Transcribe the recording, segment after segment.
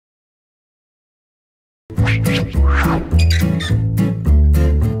A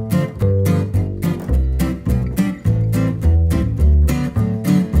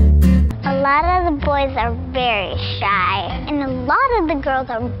lot of the boys are very shy, and a lot of the girls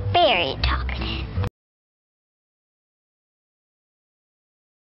are very talkative.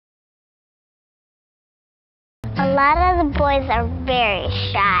 A lot of the boys are very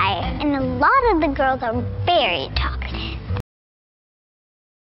shy, and a lot of the girls are very talkative.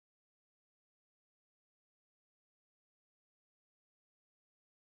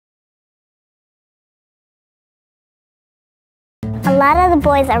 A lot of the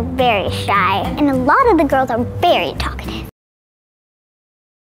boys are very shy, and a lot of the girls are very talkative.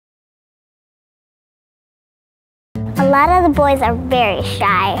 A lot of the boys are very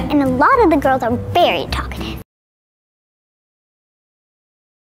shy, and a lot of the girls are very talkative.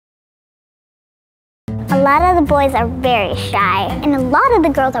 A lot of the boys are very shy, and a lot of the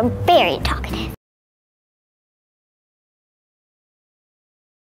girls are very talkative.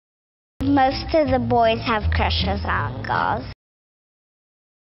 Most of the boys have crushes on girls.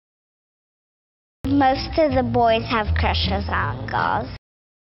 Most of the boys have crushes on girls.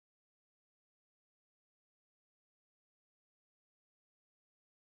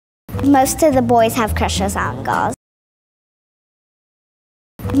 Most of the boys have crushes on girls.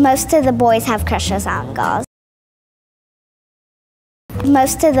 Most of the boys have crushes on girls.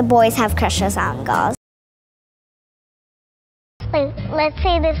 Most of the boys have crushes on girls. Let's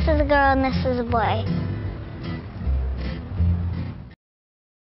say this is a girl and this is a boy.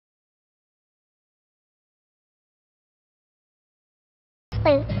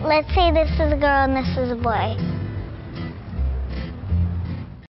 Let's say this is a girl and this is a boy.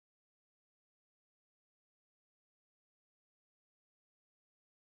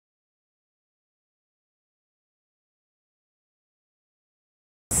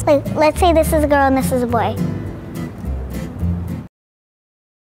 Let's say this is a girl and this is a boy.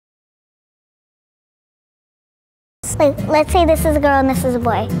 Let's say this is a girl and this is a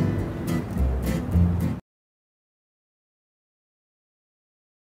boy.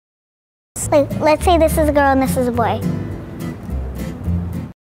 Let's say this is a girl and this is a boy.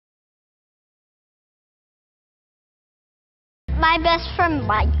 My best friend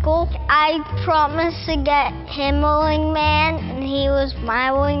Michael, I promised to get him a wingman, and he was my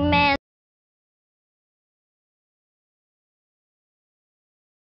wingman.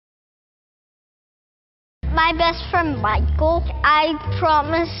 My best friend Michael, I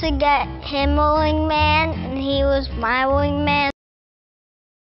promised to get him a wingman, and he was my wingman.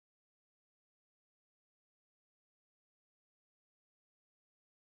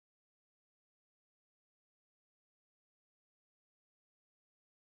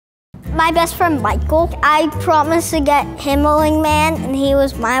 My best friend Michael, I promised to get him a wingman, and he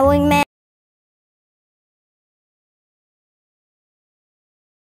was my wingman.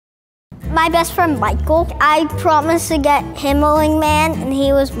 My best friend Michael, I promised to get him a wingman, and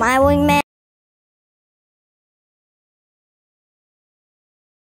he was my wingman.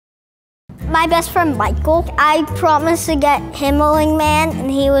 My best friend Michael, I promised to get him a wingman, and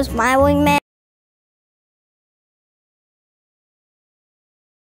he was my wingman.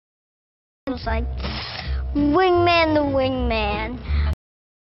 It's like, wingman the wingman.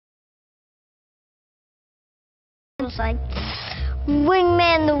 It's like,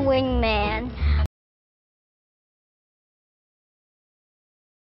 wingman the wingman.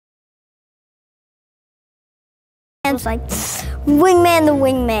 It's like, wingman the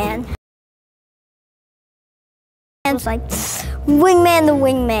wingman. It's like, wingman the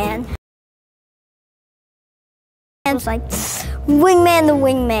wingman. It's like, wingman the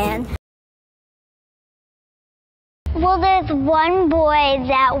wingman. Well, there's one boy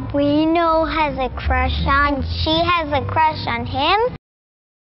that we know has a crush on. She has a crush on him.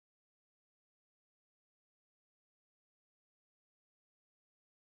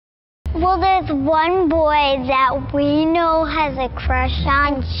 Well, there's one boy that we know has a crush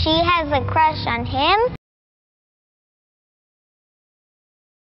on. She has a crush on him.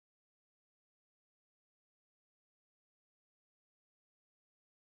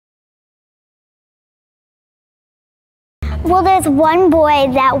 Well, there's one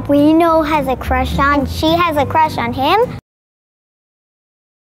boy that we know has a crush on. She has a crush on him.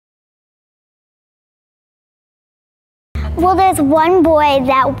 Well, there's one boy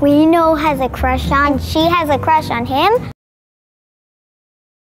that we know has a crush on. She has a crush on him.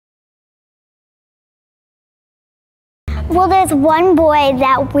 Well, there's one boy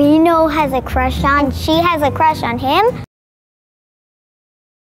that we know has a crush on. She has a crush on him.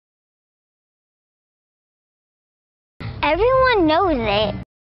 Everyone knows it.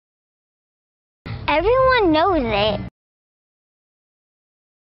 Everyone knows it.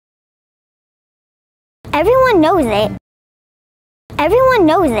 Everyone knows it. Everyone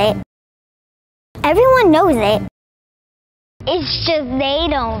knows it. Everyone knows it. It's just they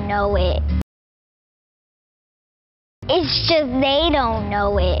don't know it. It's just they don't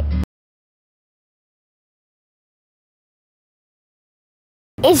know it.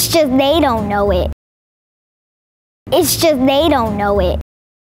 It's just they don't know it. It's just they don't know it.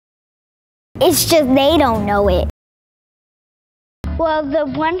 It's just they don't know it. Well, the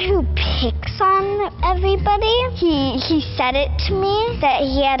one who picks on everybody, he said it to me that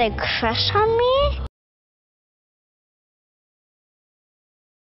he had a crush on me.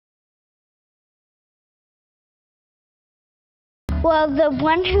 Well, the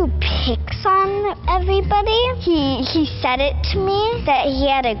one who picks on everybody, he said it to me that he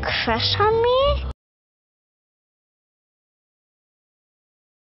had a crush on me.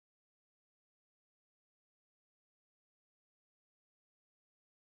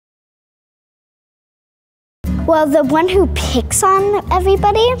 Well, the one who picks on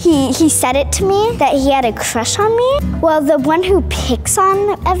everybody, he said it to me that he had a crush on me. Well, the one who picks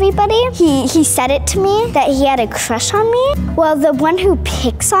on everybody, he said it to me that he had a crush on me. Well, the one who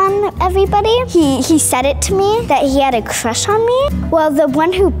picks on everybody, he said it to me that he had a crush on me. Well, the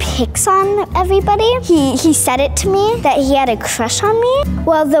one who picks on everybody, he said it to me that he had a crush on me.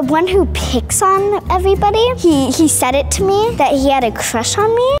 Well, the one who picks on everybody, he said it to me that he had a crush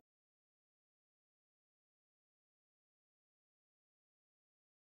on me.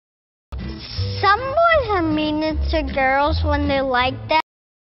 Some boys are meaner to girls when they're like that.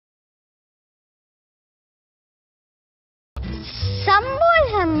 Some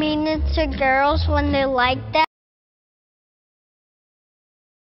boys are meaner to girls when they're like that.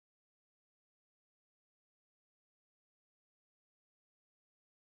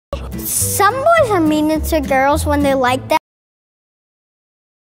 Some boys are meaner to girls when they're like that.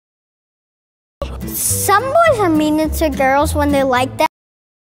 Some boys are meaner to girls when they're like that.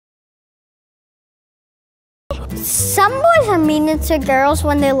 Some boys are meaner to girls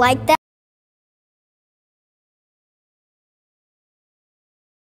when they're like that.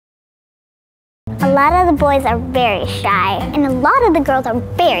 A lot of the boys are very shy, and a lot of the girls are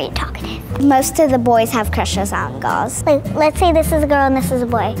very talkative. Most of the boys have crushes on girls. Like, let's say this is a girl and this is a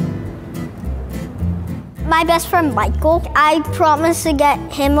boy. My best friend Michael, I promised to get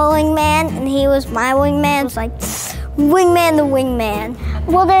him a wingman, and he was my wingman. It was like, wingman the wingman.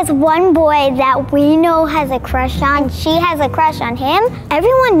 Well, there's one boy that we know has a crush on. She has a crush on him.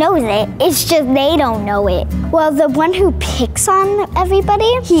 Everyone knows it. It's just they don't know it. Well, the one who picks on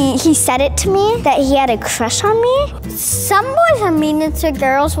everybody, he said it to me that he had a crush on me. Some boys are meaner to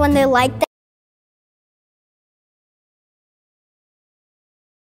girls when they're like that.